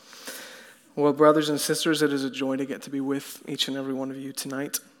Well, brothers and sisters, it is a joy to get to be with each and every one of you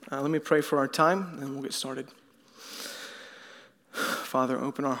tonight. Let me pray for our time, and we'll get started. Father,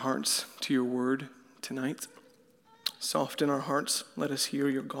 open our hearts to your word tonight. Soften our hearts. Let us hear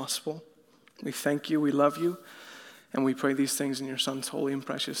your gospel. We thank you, we love you, and we pray these things in your Son's holy and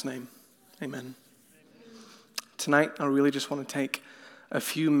precious name. Amen. Tonight, I really just want to take a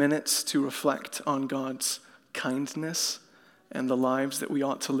few minutes to reflect on God's kindness and the lives that we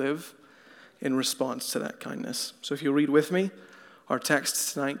ought to live in response to that kindness. So if you'll read with me, our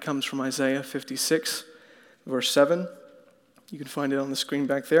text tonight comes from Isaiah 56, verse 7. You can find it on the screen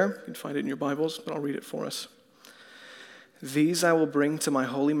back there. You can find it in your Bibles, but I'll read it for us. These I will bring to my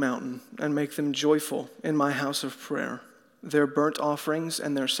holy mountain and make them joyful in my house of prayer. Their burnt offerings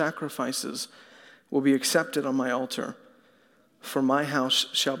and their sacrifices will be accepted on my altar. For my house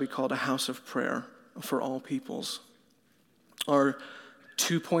shall be called a house of prayer for all peoples. Our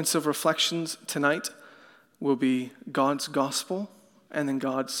 2 points of reflections tonight will be God's gospel and then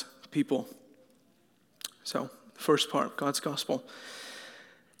God's people. So, first part, God's gospel.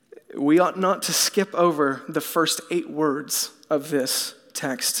 We ought not to skip over the first 8 words of this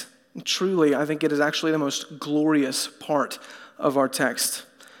text. Truly, I think it is actually the most glorious part of our text.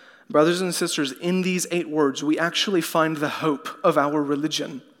 Brothers and sisters, in these 8 words, we actually find the hope of our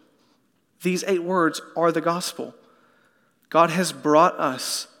religion. These 8 words are the gospel. God has brought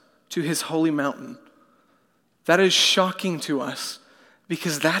us to his holy mountain. That is shocking to us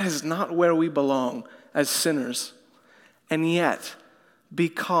because that is not where we belong as sinners. And yet,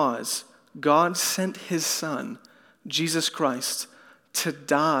 because God sent his Son, Jesus Christ, to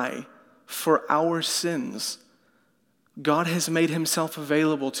die for our sins, God has made himself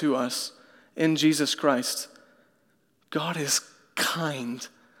available to us in Jesus Christ. God is kind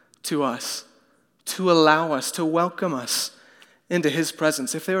to us, to allow us, to welcome us into his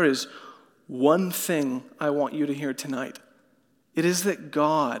presence. If there is one thing I want you to hear tonight, it is that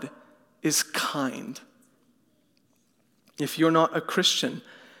God is kind. If you're not a Christian,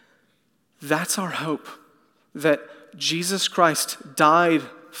 that's our hope, that Jesus Christ died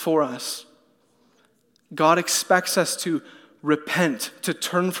for us. God expects us to repent, to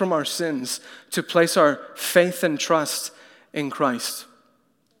turn from our sins, to place our faith and trust in Christ.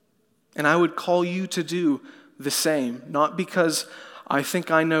 And I would call you to do the same, not because I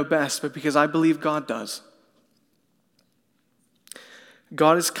think I know best, but because I believe God does.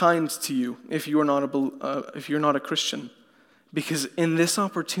 God is kind to you if you're not a Christian, because in this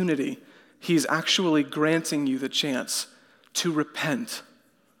opportunity, he's actually granting you the chance to repent.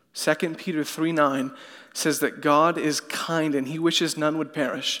 2 Peter 3:9 says that God is kind and he wishes none would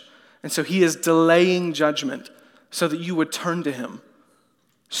perish. And so he is delaying judgment so that you would turn to him.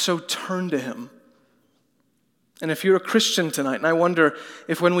 So turn to him. And if you're a Christian tonight, and I wonder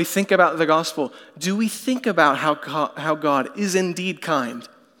if when we think about the gospel, do we think about how God is indeed kind?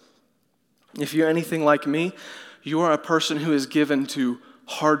 If you're anything like me, you are a person who is given to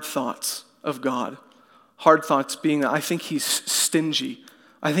hard thoughts of God. Hard thoughts being that I think he's stingy.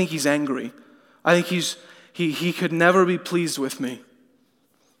 I think he's angry. I think he could never be pleased with me.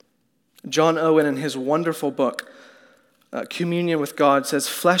 John Owen, in his wonderful book, Communion with God, says,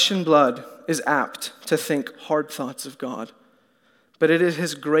 flesh and blood is apt to think hard thoughts of God, but it is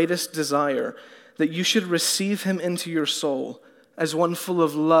his greatest desire that you should receive him into your soul as one full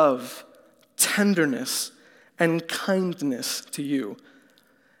of love, tenderness, and kindness to you.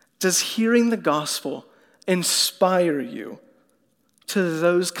 Does hearing the gospel inspire you to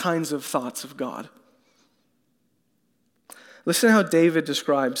those kinds of thoughts of God? Listen to how David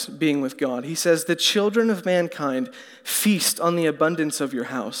describes being with God. He says, the children of mankind feast on the abundance of your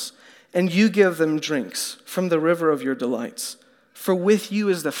house, and you give them drinks from the river of your delights. For with you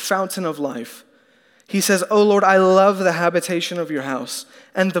is the fountain of life. He says, O Lord, I love the habitation of your house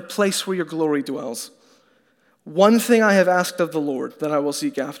and the place where your glory dwells. One thing I have asked of the Lord that I will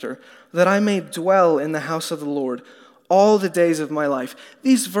seek after, that I may dwell in the house of the Lord all the days of my life.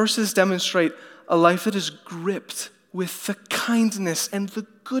 These verses demonstrate a life that is gripped with the kindness and the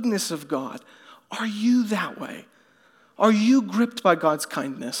goodness of God. Are you that way? Are you gripped by God's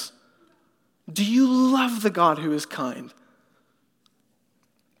kindness? Do you love the God who is kind?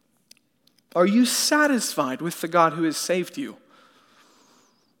 Are you satisfied with the God who has saved you?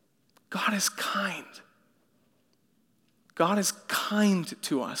 God is kind. God is kind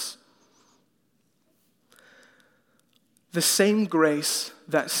to us. The same grace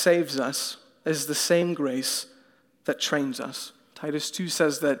that saves us is the same grace that trains us. Titus 2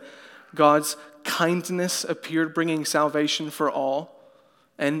 says that God's kindness appeared bringing salvation for all,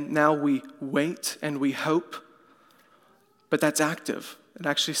 and now we wait and we hope, but that's active. It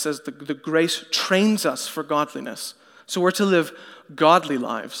actually says the grace trains us for godliness. So we're to live godly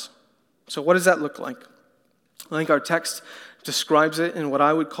lives. So what does that look like? I think our text describes it in what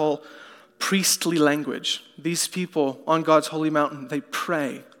I would call priestly language. These people on God's holy mountain, they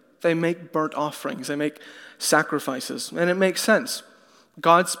pray. They make burnt offerings. They make sacrifices. And it makes sense.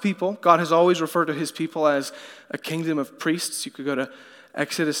 God's people, God has always referred to his people as a kingdom of priests. You could go to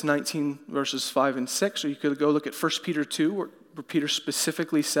Exodus 19, verses 5 and 6, or you could go look at 1 Peter 2, where Peter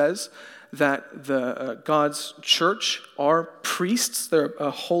specifically says that the God's church are priests. They're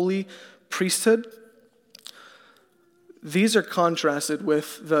a holy priesthood. These are contrasted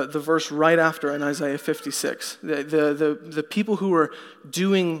with the verse right after in Isaiah 56. The people who are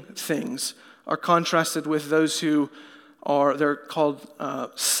doing things are contrasted with those who they're called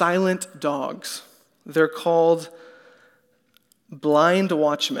silent dogs. They're called blind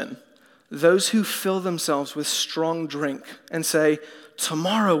watchmen, those who fill themselves with strong drink and say,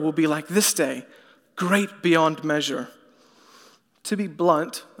 tomorrow will be like this day, great beyond measure. To be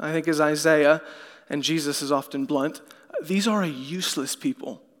blunt, I think as Isaiah and Jesus is often blunt, these are a useless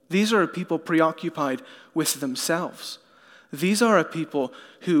people. These are a people preoccupied with themselves. These are a people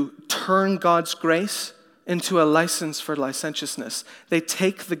who turn God's grace into a license for licentiousness. They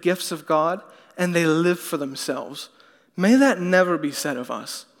take the gifts of God and they live for themselves. May that never be said of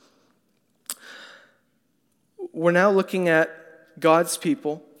us. We're now looking at God's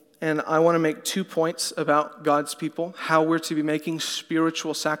people, and I want to make 2 points about God's people, how we're to be making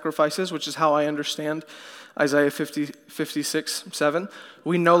spiritual sacrifices, which is how I understand Isaiah 56, 7.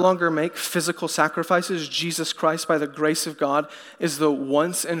 We no longer make physical sacrifices. Jesus Christ, by the grace of God, is the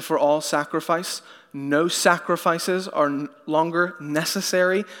once and for all sacrifice. No sacrifices are longer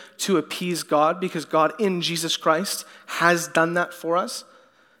necessary to appease God because God in Jesus Christ has done that for us.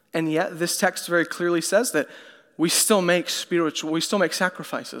 And yet this text very clearly says that we still make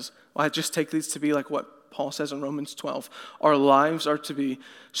sacrifices. Well, I just take these to be like what Paul says in Romans 12. Our lives are to be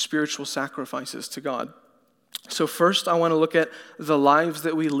spiritual sacrifices to God. So first, I want to look at the lives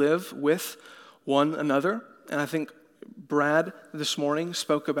that we live with one another. And I think Brad this morning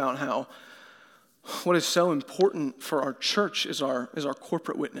spoke about how what is so important for our church is our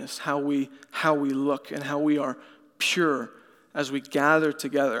corporate witness, how we look and how we are pure as we gather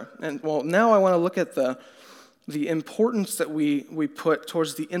together. And well, now I want to look at the importance that we put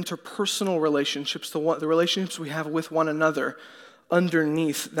towards the interpersonal relationships, the relationships we have with one another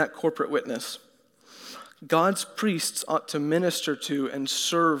underneath that corporate witness. God's priests ought to minister to and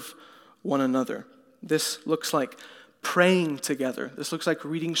serve one another. This looks like praying together. This looks like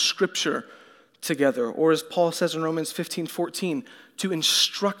reading scripture together. Or as Paul says in Romans 15:14, to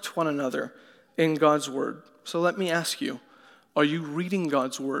instruct one another in God's word. So let me ask you, are you reading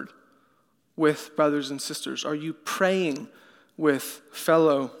God's word with brothers and sisters? Are you praying with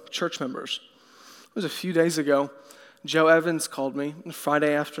fellow church members? It was a few days ago, Joe Evans called me on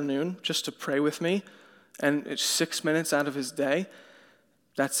Friday afternoon just to pray with me, and it's 6 minutes out of his day.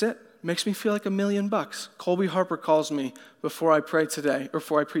 That's it. Makes me feel like $1 million. Colby Harper calls me before I preach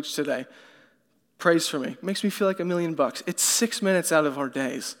today. Prays for me. Makes me feel like $1 million. It's 6 minutes out of our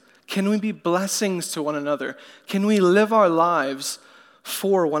days. Can we be blessings to one another? Can we live our lives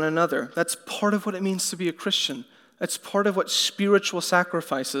for one another? That's part of what it means to be a Christian. That's part of what spiritual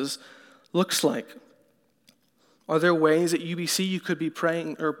sacrifices looks like. Are there ways at UBC you could be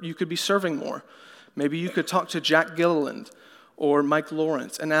praying or you could be serving more? Maybe you could talk to Jack Gilliland or Mike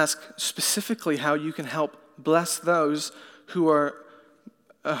Lawrence and ask specifically how you can help bless those who are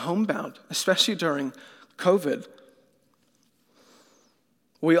homebound, especially during COVID.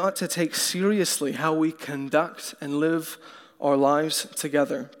 We ought to take seriously how we conduct and live our lives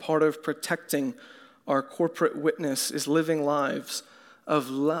together. Part of protecting our corporate witness is living lives of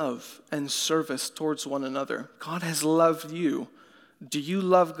love and service towards one another. God has loved you. Do you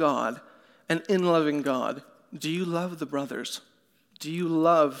love God? And in loving God, do you love the brothers? Do you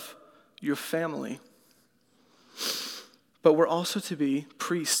love your family? But we're also to be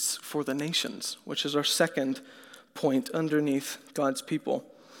priests for the nations, which is our second point underneath God's people.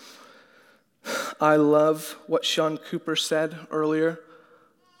 I love what Sean Cooper said earlier.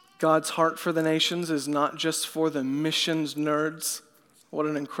 God's heart for the nations is not just for the missions nerds. What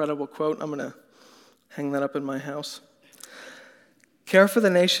an incredible quote. I'm going to hang that up in my house. Care for the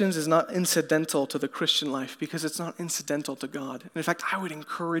nations is not incidental to the Christian life because it's not incidental to God. And in fact, I would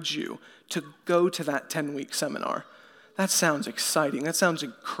encourage you to go to that 10-week seminar. That sounds exciting. That sounds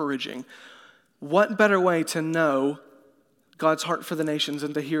encouraging. What better way to know God's heart for the nations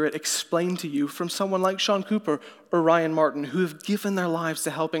than to hear it explained to you from someone like Sean Cooper or Ryan Martin, who have given their lives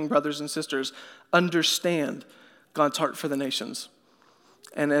to helping brothers and sisters understand God's heart for the nations.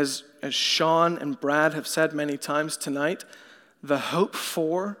 And as Sean and Brad have said many times tonight, the hope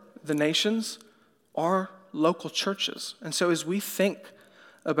for the nations are local churches. And so as we think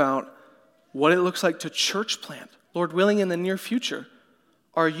about what it looks like to church plant, Lord willing, in the near future,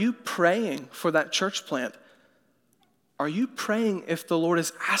 are you praying for that church plant? Are you praying if the Lord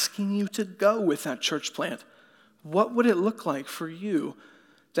is asking you to go with that church plant? What would it look like for you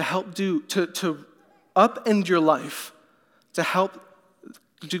to help to upend your life, to help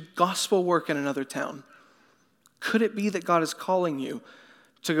do gospel work in another town? Could it be that God is calling you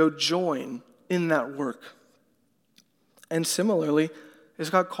to go join in that work? And similarly,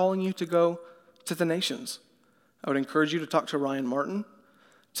 is God calling you to go to the nations? I would encourage you to talk to Ryan Martin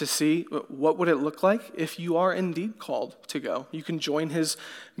to see what would it look like if you are indeed called to go. You can join his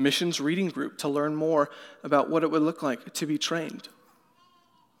missions reading group to learn more about what it would look like to be trained.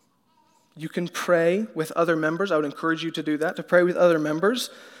 You can pray with other members. I would encourage you to do that, to pray with other members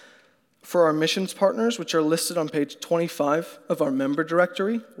for our missions partners, which are listed on page 25 of our member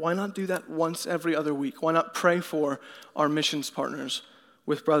directory. Why not do that once every other week? Why not pray for our missions partners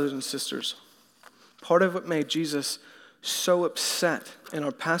with brothers and sisters? Part of what made Jesus so upset in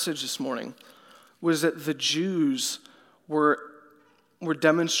our passage this morning was that the Jews were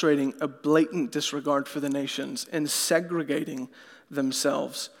demonstrating a blatant disregard for the nations and segregating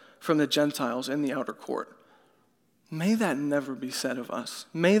themselves from the Gentiles in the outer court. May that never be said of us.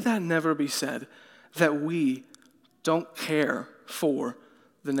 May that never be said that we don't care for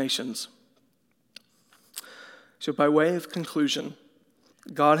the nations. So by way of conclusion,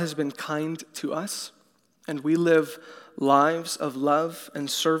 God has been kind to us, and we live lives of love and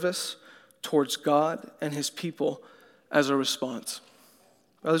service towards God and his people as a response.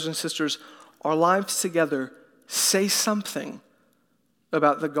 Brothers and sisters, our lives together say something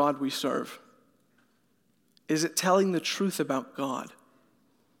about the God we serve. Is it telling the truth about God?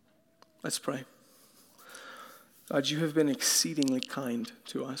 Let's pray. God, you have been exceedingly kind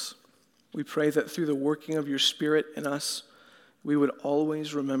to us. We pray that through the working of your Spirit in us, we would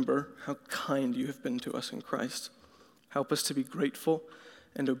always remember how kind you have been to us in Christ. Help us to be grateful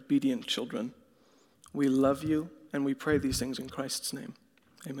and obedient children. We love you, and we pray these things in Christ's name.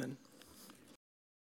 Amen.